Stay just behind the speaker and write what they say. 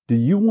Do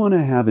you want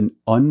to have an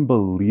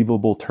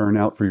unbelievable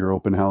turnout for your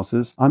open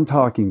houses? I'm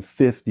talking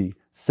 50,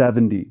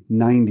 70,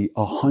 90,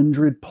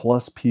 100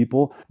 plus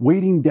people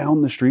waiting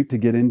down the street to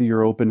get into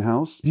your open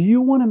house? Do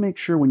you want to make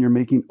sure when you're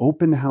making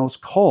open house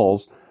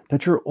calls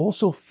that you're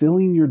also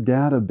filling your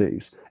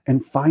database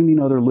and finding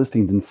other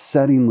listings and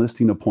setting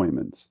listing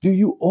appointments? Do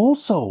you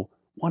also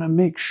want to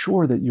make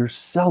sure that your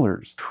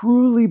sellers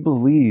truly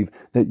believe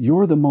that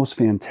you're the most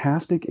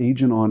fantastic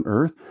agent on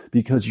earth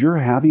because you're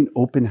having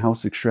open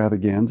house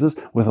extravaganzas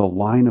with a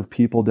line of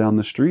people down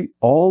the street?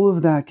 All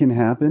of that can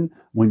happen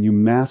when you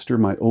master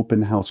my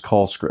open house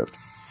call script.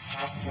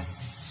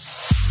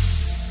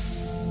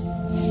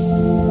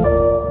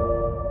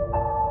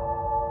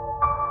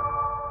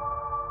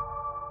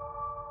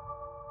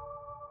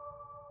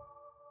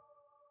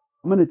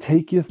 I'm going to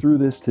take you through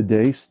this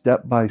today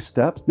step by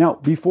step. Now,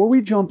 before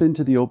we jump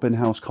into the open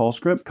house call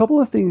script, a couple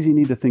of things you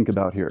need to think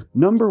about here.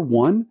 Number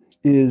one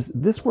is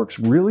this works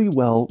really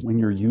well when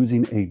you're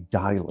using a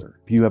dialer.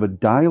 If you have a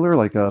dialer,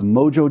 like a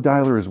Mojo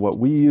dialer is what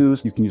we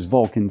use, you can use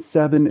Vulcan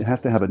 7. It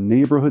has to have a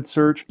neighborhood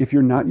search. If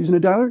you're not using a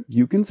dialer,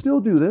 you can still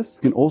do this.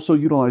 You can also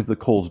utilize the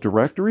Kohl's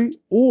directory,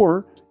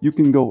 or you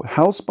can go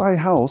house by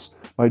house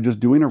by just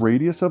doing a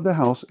radius of the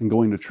house and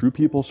going to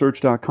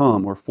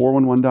truepeoplesearch.com or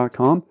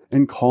 411.com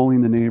and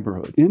calling the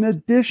neighborhood. In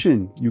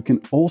addition, you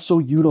can also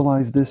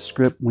utilize this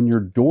script when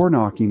you're door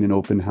knocking an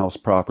open house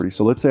property.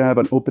 So let's say I have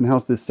an open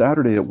house this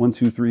Saturday at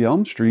 123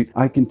 Elm Street.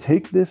 I can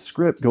take this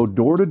script, go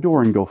door to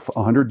door and go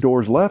 100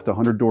 doors left,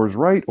 100 doors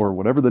right, or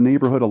whatever the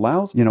neighborhood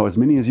allows, as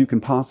many as you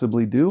can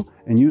possibly do,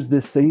 and use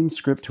this same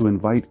script to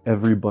invite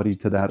everybody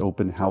to that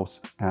open house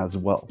as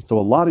well. So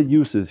a lot of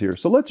uses here.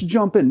 So let's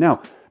jump in.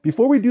 Now,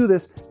 before we do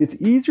this,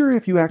 it's easier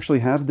if you actually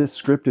have this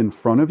script in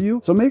front of you.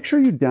 So make sure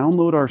you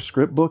download our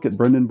script book at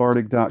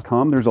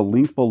brendanbardick.com. There's a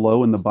link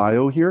below in the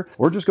bio here,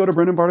 or just go to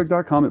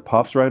brendanbardick.com. It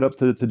pops right up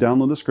to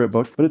download the script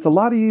book, but it's a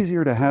lot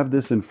easier to have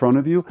this in front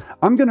of you.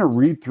 I'm going to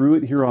read through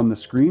it here on the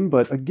screen,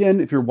 but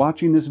again, if you're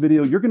watching this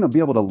video, you're going to be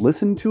able to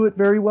listen to it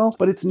very well,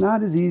 but it's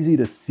not as easy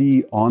to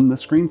see on the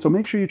screen. So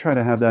make sure you try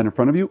to have that in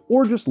front of you,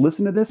 or just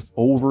listen to this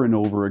over and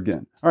over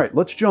again. All right,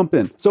 let's jump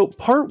in. So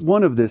part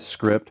one of this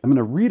script, I'm going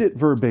to read it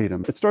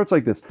verbatim. It starts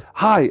like this.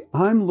 Hi,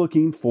 I'm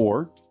looking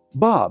for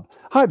Bob.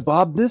 Hi,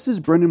 Bob. This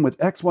is Brendan with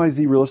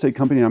XYZ Real Estate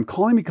Company. And I'm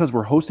calling because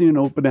we're hosting an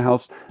open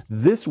house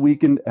this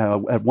weekend at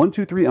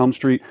 123 Elm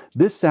Street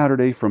this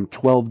Saturday from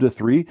 12 to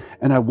 3.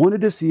 And I wanted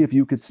to see if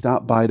you could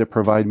stop by to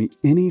provide me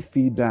any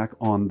feedback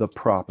on the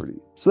property.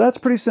 So that's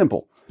pretty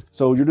simple.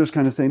 So you're just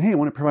kind of saying, hey, I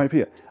want to provide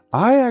feedback.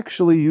 I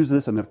actually use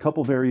this in a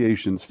couple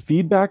variations.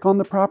 Feedback on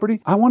the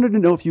property. I wanted to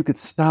know if you could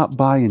stop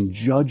by and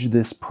judge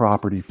this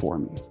property for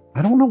me.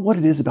 I don't know what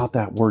it is about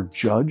that word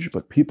judge,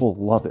 but people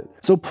love it.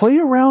 So play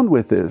around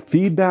with it.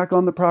 Feedback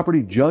on the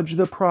property, judge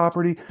the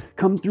property,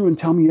 come through and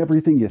tell me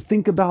everything you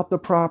think about the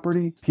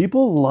property.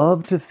 People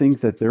love to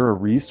think that they're a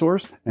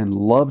resource and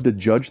love to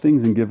judge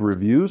things and give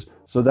reviews.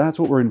 So that's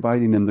what we're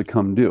inviting them to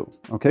come do.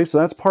 Okay, so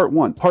that's part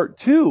one. Part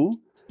two,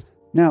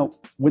 now,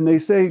 when they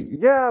say,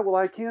 yeah, well,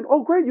 I can,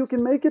 oh, great, you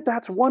can make it.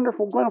 That's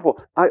wonderful,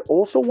 wonderful. I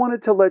also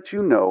wanted to let you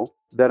know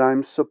that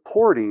I'm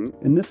supporting,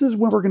 and this is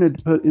where we're going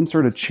to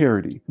insert a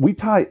charity. We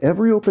tie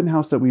every open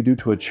house that we do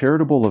to a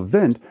charitable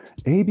event,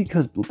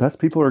 because that's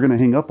people are going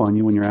to hang up on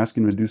you when you're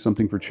asking them to do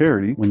something for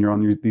charity when you're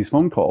on these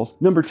phone calls.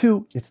 Number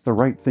two, it's the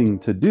right thing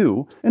to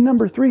do. And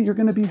number three, you're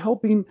going to be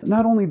helping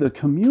not only the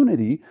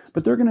community,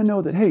 but they're going to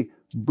know that, hey,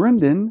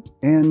 Brendan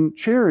and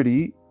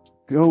charity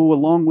go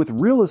along with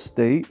real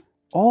estate.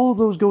 All of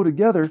those go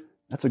together.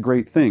 That's a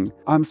great thing.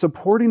 I'm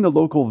supporting the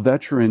local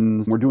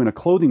veterans. We're doing a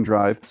clothing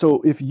drive.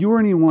 So if you or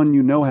anyone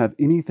you know have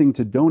anything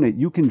to donate,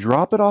 you can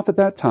drop it off at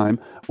that time,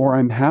 or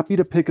I'm happy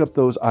to pick up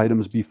those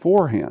items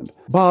beforehand.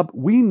 Bob,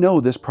 we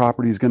know this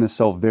property is going to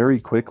sell very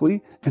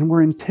quickly, and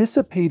we're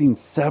anticipating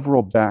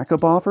several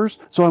backup offers.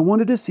 So I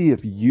wanted to see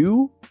if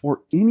you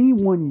or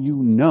anyone you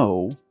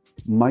know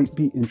might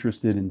be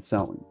interested in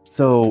selling.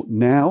 So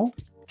now,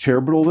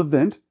 charitable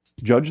event,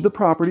 judge the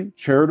property,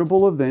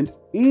 charitable event,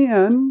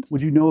 and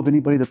would you know of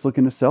anybody that's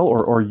looking to sell,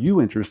 or are you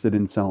interested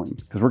in selling?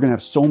 Because we're going to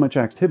have so much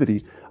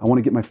activity, I want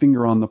to get my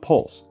finger on the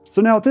pulse. So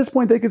now at this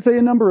point, they could say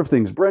a number of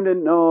things.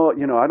 Brendan, no,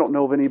 I don't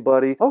know of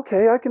anybody.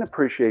 Okay, I can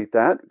appreciate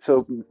that.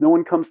 So no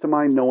one comes to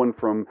mind, no one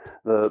from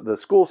the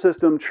school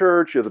system,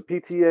 church, or the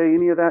PTA,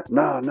 any of that?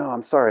 No,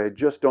 I'm sorry, I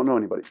just don't know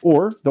anybody.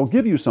 Or they'll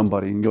give you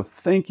somebody and go,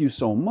 thank you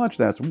so much,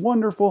 that's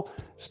wonderful.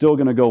 Still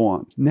going to go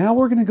on. Now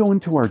we're going to go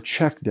into our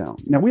check down.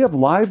 Now we have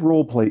live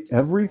role play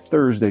every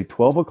Thursday,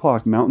 12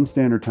 o'clock Mountain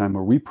Standard Time,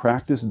 where we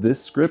practice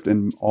this script,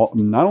 and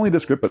not only the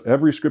script, but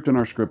every script in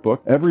our script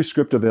book, every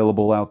script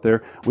available out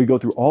there. We go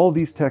through all of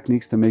these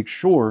techniques to make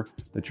sure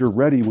that you're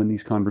ready when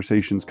these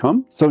conversations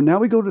come. So now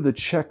we go to the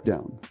check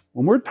down.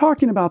 When we're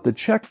talking about the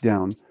check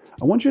down,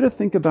 I want you to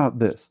think about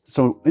this.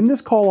 So in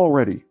this call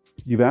already,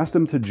 You've asked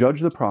them to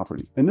judge the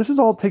property. And this is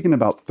all taken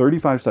about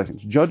 35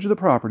 seconds. Judge the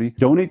property,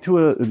 donate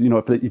to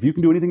if you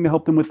can do anything to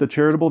help them with the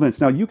charitable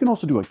events. Now, you can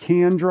also do a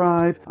can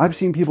drive. I've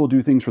seen people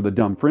do things for the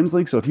Dumb Friends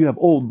League. So if you have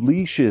old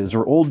leashes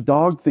or old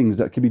dog things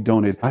that can be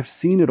donated, I've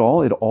seen it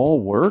all. It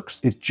all works.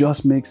 It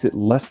just makes it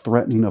less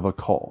threatening of a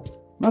call.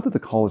 Not that the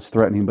call is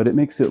threatening, but it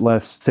makes it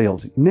less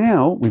salesy.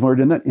 Now, we've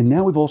already done that, and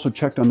now we've also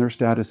checked on their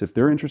status if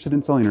they're interested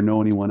in selling or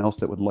know anyone else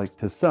that would like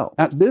to sell.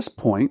 At this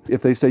point,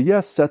 if they say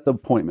yes, set the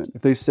appointment.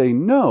 If they say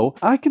no,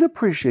 I can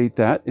appreciate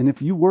that, and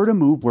if you were to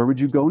move, where would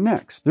you go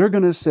next? They're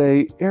going to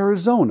say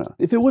Arizona.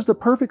 If it was the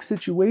perfect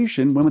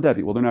situation, when would that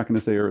be? Well, they're not going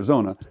to say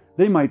Arizona.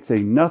 They might say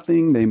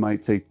nothing. They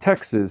might say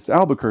Texas,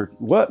 Albuquerque,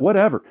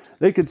 whatever.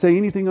 They could say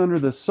anything under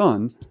the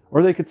sun,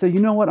 or they could say, you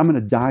know what, I'm going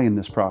to die in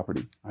this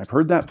property. I've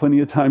heard that plenty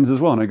of times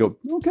as well. And I go,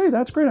 okay,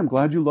 that's great. I'm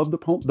glad you love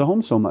the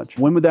home so much.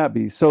 When would that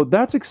be? So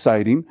that's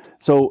exciting.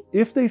 So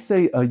if they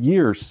say a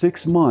year,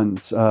 6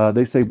 months,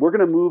 they say, we're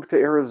going to move to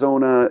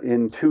Arizona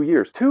in 2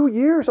 years. 2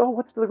 years? Oh,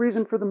 what's the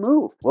reason for the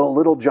move? Well,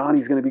 little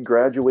Johnny's going to be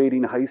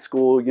graduating high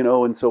school,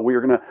 and so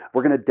we're going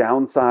to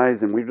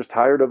downsize, and we're just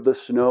tired of the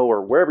snow,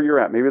 or wherever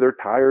you're at. Maybe they're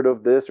tired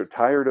of this or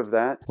tired of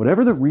that.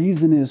 Whatever the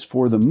reason is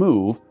for the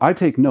move, I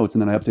take notes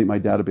and then I update my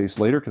database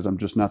later because I'm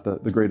just not the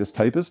greatest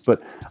typist,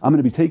 but I'm going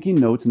to be taking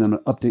notes and then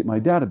I'm going to update my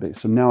database.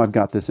 So now I've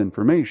got this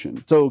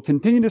information. So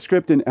continue to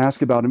script and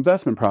ask about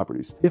investment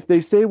properties. If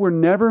they say we're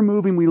never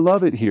moving, we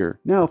love it here.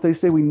 Now, if they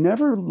say we're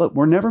never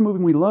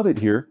moving, we love it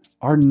here,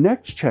 our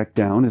next check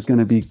down is going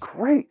to be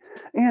great.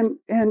 And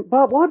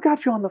Bob, while I've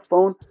got you on the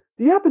phone,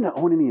 do you happen to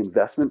own any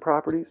investment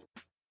properties?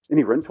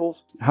 Any rentals?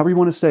 However you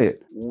want to say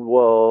it.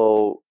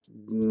 Well,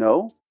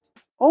 no.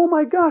 Oh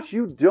my gosh,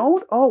 you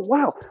don't? Oh,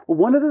 wow. Well,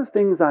 one of the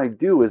things I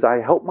do is I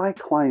help my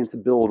clients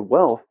build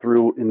wealth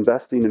through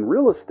investing in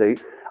real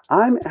estate.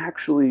 I'm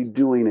actually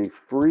doing a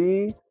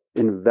free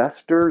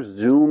investor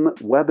Zoom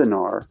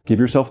webinar. Give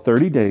yourself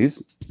 30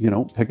 days,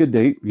 pick a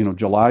date,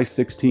 July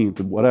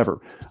 16th,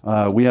 whatever.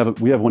 We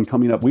have one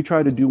coming up. We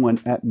try to do one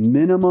at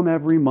minimum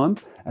every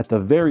month, at the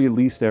very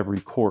least every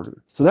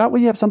quarter. So that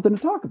way you have something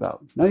to talk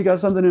about. Now you got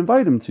something to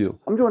invite them to.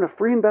 I'm doing a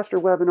free investor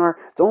webinar.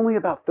 It's only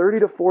about 30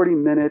 to 40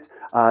 minutes.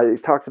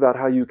 It talks about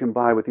how you can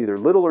buy with either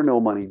little or no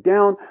money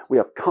down. We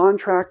have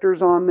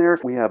contractors on there.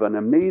 We have an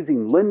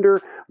amazing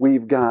lender.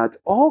 We've got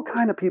all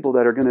kind of people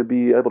that are going to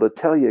be able to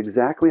tell you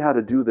exactly how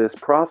to do this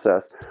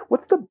process.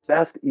 What's the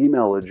best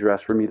email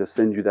address for me to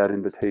send you that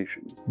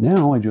invitation?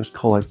 Now I just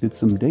collected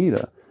some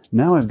data.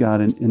 Now I've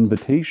got an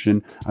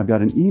invitation, I've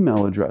got an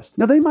email address.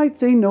 Now they might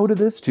say no to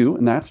this too,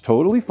 and that's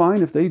totally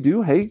fine. If they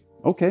do, hey,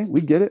 okay, we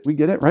get it,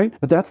 right?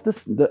 But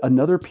that's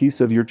another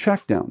piece of your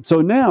check down. So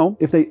now,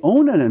 if they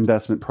own an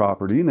investment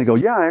property and they go,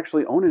 yeah, I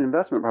actually own an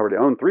investment property.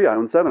 I own 3, I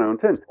own 7, I own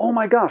 10. Oh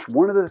my gosh,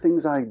 one of the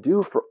things I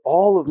do for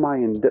all of my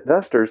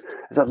investors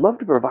is I'd love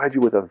to provide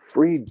you with a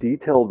free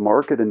detailed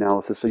market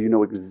analysis so you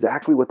know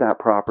exactly what that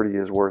property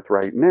is worth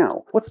right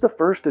now. What's the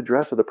first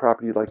address of the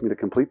property you'd like me to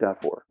complete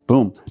that for?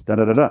 Boom,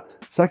 da-da-da-da.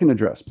 Second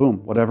address, boom,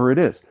 whatever it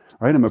is.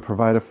 Right, I'm going to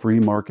provide a free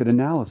market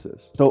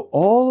analysis. So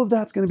all of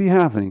that's going to be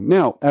happening.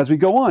 Now, as we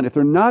go on, if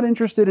they're not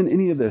interested in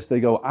any of this, they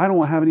go, I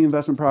don't have any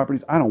investment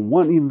properties. I don't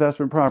want any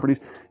investment properties.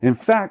 In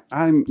fact,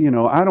 I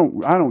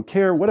don't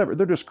care, whatever.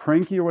 They're just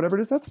cranky or whatever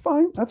it is. That's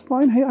fine. That's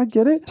fine. Hey, I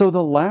get it. So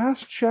the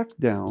last check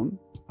down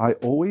I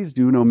always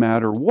do no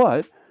matter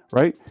what,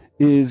 right,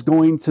 is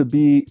going to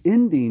be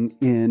ending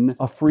in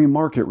a free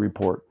market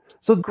report.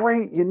 So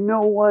great. You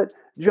know what?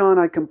 John,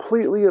 I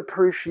completely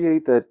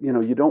appreciate that,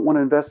 you don't want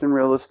to invest in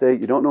real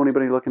estate. You don't know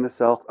anybody looking to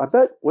sell. I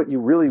bet what you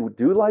really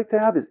do like to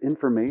have is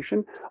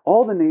information.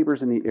 All the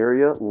neighbors in the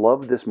area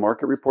love this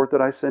market report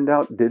that I send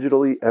out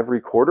digitally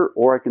every quarter,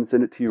 or I can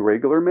send it to you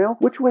regular mail.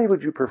 Which way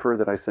would you prefer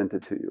that I sent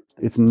it to you?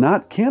 It's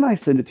not, can I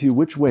send it to you?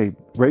 Which way?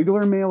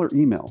 Regular mail or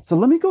email? So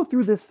let me go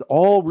through this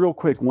all real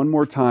quick one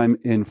more time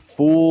in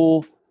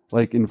full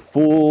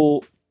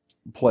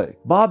play.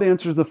 Bob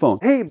answers the phone.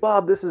 Hey,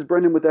 Bob, this is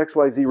Brendan with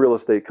XYZ Real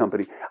Estate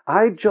Company.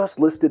 I just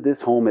listed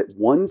this home at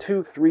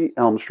 123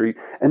 Elm Street,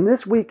 and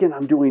this weekend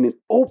I'm doing an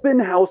open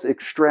house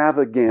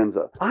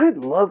extravaganza. I'd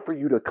love for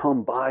you to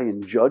come by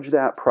and judge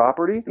that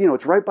property.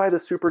 It's right by the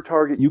Super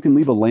Target. You can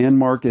leave a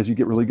landmark as you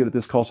get really good at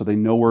this call so they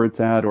know where it's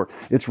at, or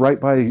it's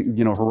right by,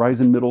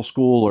 Horizon Middle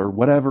School or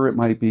whatever it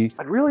might be.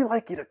 I'd really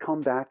like you to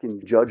come back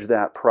and judge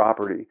that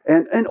property.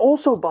 And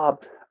also,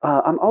 Bob,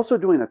 I'm also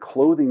doing a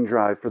clothing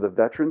drive for the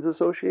Veterans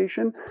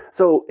Association.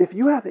 So if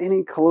you have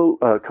any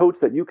coats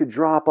that you could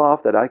drop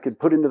off that I could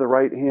put into the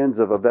right hands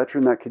of a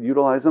veteran that could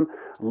utilize them,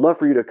 I'd love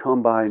for you to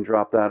come by and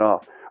drop that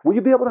off. Will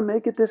you be able to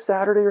make it this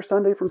Saturday or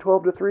Sunday from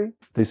 12 to 3? If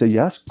they say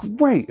yes,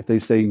 great. If they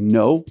say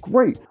no,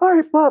 great. All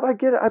right, Bob, I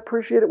get it. I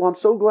appreciate it. Well,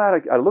 I'm so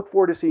glad. I look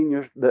forward to seeing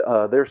you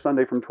there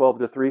Sunday from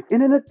 12 to 3.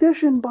 And in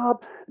addition,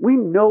 Bob, we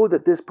know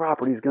that this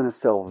property is going to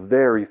sell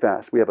very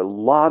fast. We have a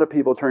lot of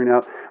people turning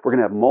out. We're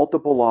going to have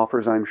multiple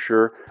offers, I'm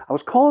sure. I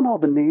was calling all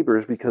the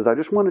neighbors because I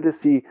just wanted to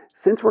see,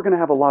 since we're going to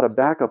have a lot of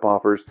backup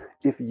offers,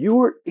 if you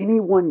or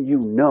anyone you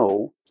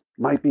know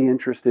might be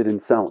interested in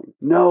selling.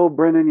 No,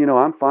 Brendan,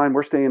 I'm fine.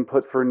 We're staying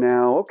put for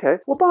now. Okay.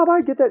 Well, Bob,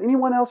 I get that.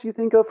 Anyone else you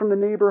think of from the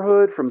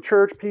neighborhood, from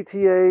church,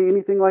 PTA,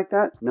 anything like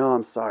that? No,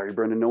 I'm sorry,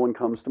 Brendan. No one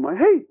comes to mind.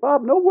 Hey,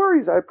 Bob, no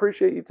worries. I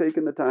appreciate you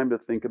taking the time to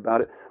think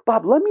about it.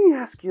 Bob, let me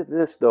ask you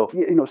this, though.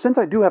 Since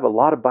I do have a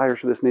lot of buyers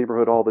for this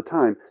neighborhood all the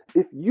time,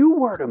 if you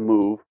were to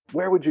move,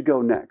 where would you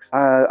go next?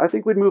 I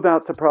think we'd move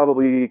out to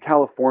probably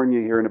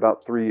California here in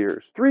about 3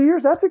 years. 3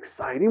 years? That's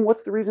exciting.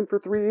 What's the reason for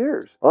 3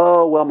 years?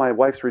 Oh, well, my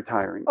wife's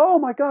retiring. Oh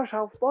my gosh,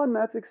 how fun.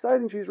 That's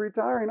exciting. She's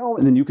retiring. Oh,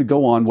 and then you could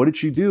go on. What did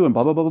she do? And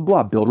blah, blah, blah, blah,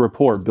 blah. Build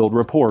rapport, build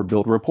rapport,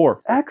 build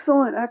rapport.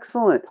 Excellent,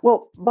 excellent.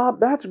 Well, Bob,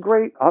 that's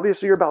great.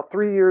 Obviously, you're about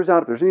 3 years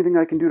out. If there's anything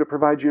I can do to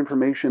provide you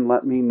information,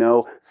 let me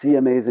know.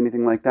 CMAs,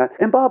 anything like that.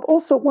 And Bob,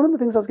 also, one of the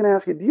things I was going to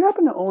ask you, do you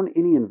happen to own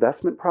any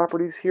investment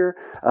properties here?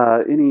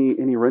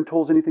 Any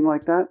rentals, anything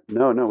like that?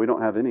 No, we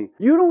don't have any.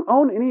 You don't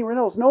own any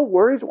rentals? No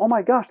worries. Oh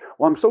my gosh.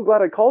 Well, I'm so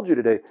glad I called you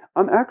today.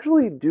 I'm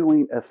actually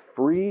doing a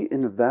free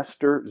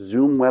investor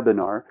Zoom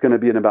webinar. It's going to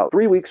be in about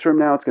 3 weeks from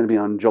now. It's going to be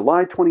on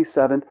July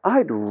 27th.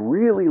 I'd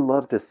really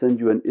love to send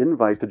you an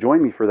invite to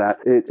join me for that.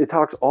 It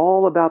talks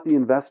all about the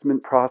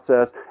investment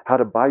process, how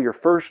to buy your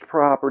first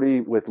property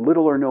with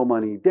little or no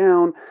money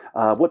down,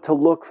 what to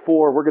look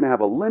for. We're going to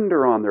have a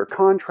lender on there,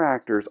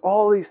 contractors,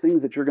 all these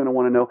things that you're going to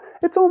want to know.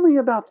 It's only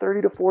about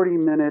 30 to 40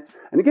 minutes.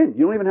 And again,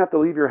 you don't even have to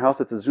leave your house.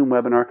 It's a Zoom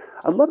webinar.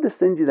 I'd love to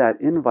send you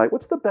that invite.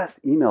 What's the best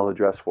email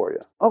address for you?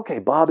 Okay,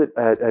 Bob at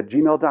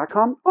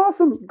gmail.com.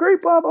 Awesome.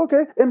 Great, Bob.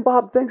 Okay. And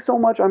Bob, thanks so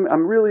much. I'm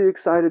really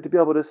excited to be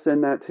able to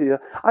send that to you.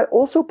 I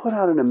also put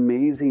out an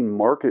amazing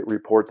market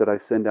report that I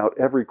send out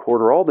every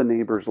quarter. All the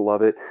neighbors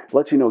love it.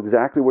 Lets you know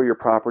exactly where your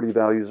property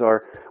values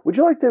are. Would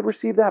you like to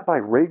receive that by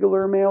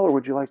regular mail, or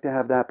would you like to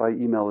have that by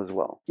email as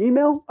well?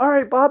 Email? All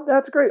right, Bob,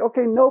 that's great.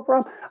 Okay, no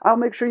problem. I'll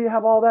make sure you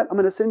have all that. I'm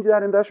going to send you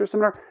that investor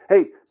seminar.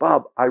 Hey,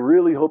 Bob, I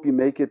really hope you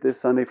make it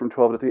this Sunday from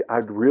 12 to 3.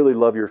 I'd really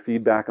love your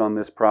feedback on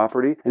this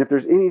property. And if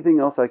there's anything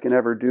else I can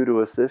ever do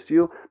to assist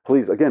you,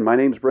 please, again, my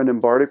name's Brendan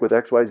Bardick with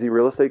XYZ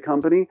Real Estate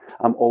Company.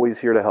 I'm always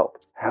here to help.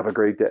 Have a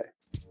great day.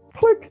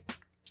 Click.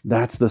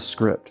 That's the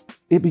script.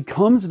 It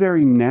becomes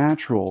very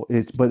natural,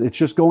 but it's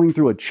just going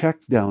through a check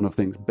down of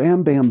things.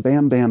 Bam, bam,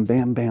 bam, bam,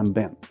 bam, bam,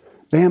 bam.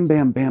 Bam,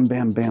 bam, bam,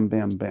 bam, bam,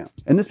 bam, bam.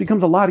 And this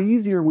becomes a lot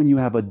easier when you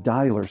have a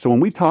dialer. So when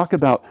we talk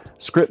about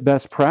script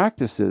best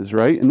practices,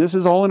 right? And this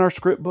is all in our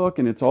script book,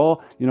 and it's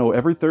all,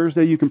 every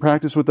Thursday you can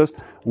practice with us.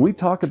 When we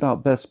talk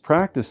about best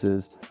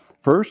practices,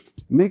 first,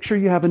 make sure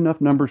you have enough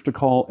numbers to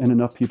call and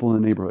enough people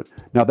in the neighborhood.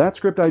 Now that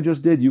script I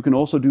just did, you can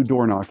also do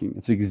door knocking.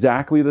 It's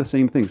exactly the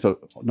same thing. So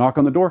knock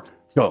on the door,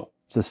 go.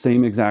 It's the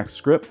same exact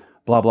script.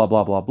 Blah, blah,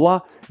 blah, blah,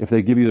 blah. If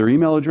they give you their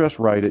email address,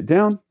 write it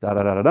down. Da,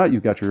 da, da, da, da.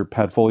 You've got your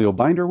Padfolio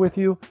binder with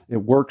you. It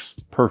works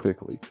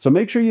perfectly. So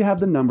make sure you have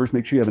the numbers.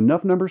 Make sure you have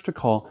enough numbers to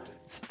call.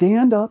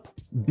 Stand up.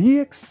 Be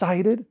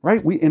excited,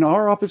 right? In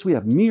our office, we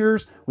have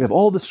mirrors. We have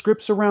all the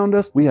scripts around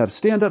us. We have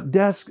stand-up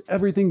desks,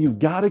 everything. You've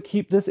got to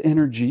keep this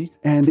energy,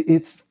 and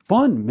it's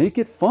fun. Make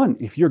it fun.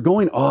 If you're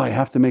going, oh, I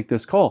have to make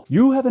this call,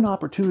 you have an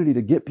opportunity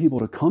to get people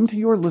to come to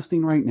your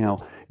listing right now,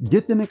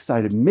 get them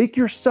excited, make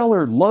your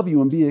seller love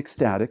you and be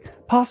ecstatic,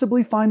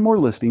 possibly find more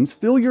listings,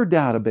 fill your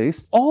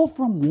database, all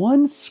from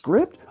one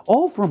script,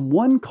 all from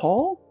one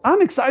call.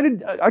 I'm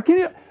excited.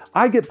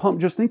 I get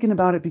pumped just thinking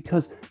about it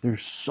because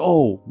there's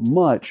so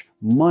much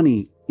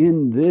money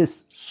in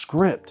this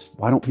script.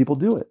 Why don't people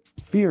do it?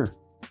 Fear.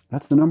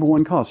 That's the number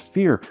one cause.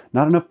 Fear.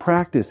 Not enough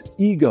practice.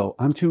 Ego.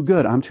 I'm too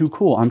good. I'm too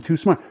cool. I'm too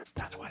smart.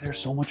 That's why there's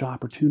so much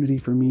opportunity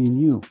for me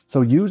and you.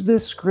 So use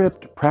this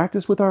script.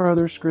 Practice with our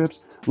other scripts.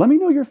 Let me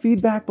know your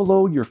feedback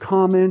below, your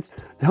comments.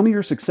 Tell me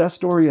your success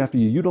story after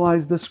you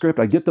utilize this script.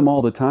 I get them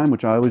all the time,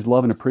 which I always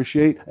love and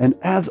appreciate. And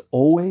as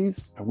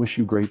always, I wish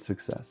you great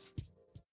success.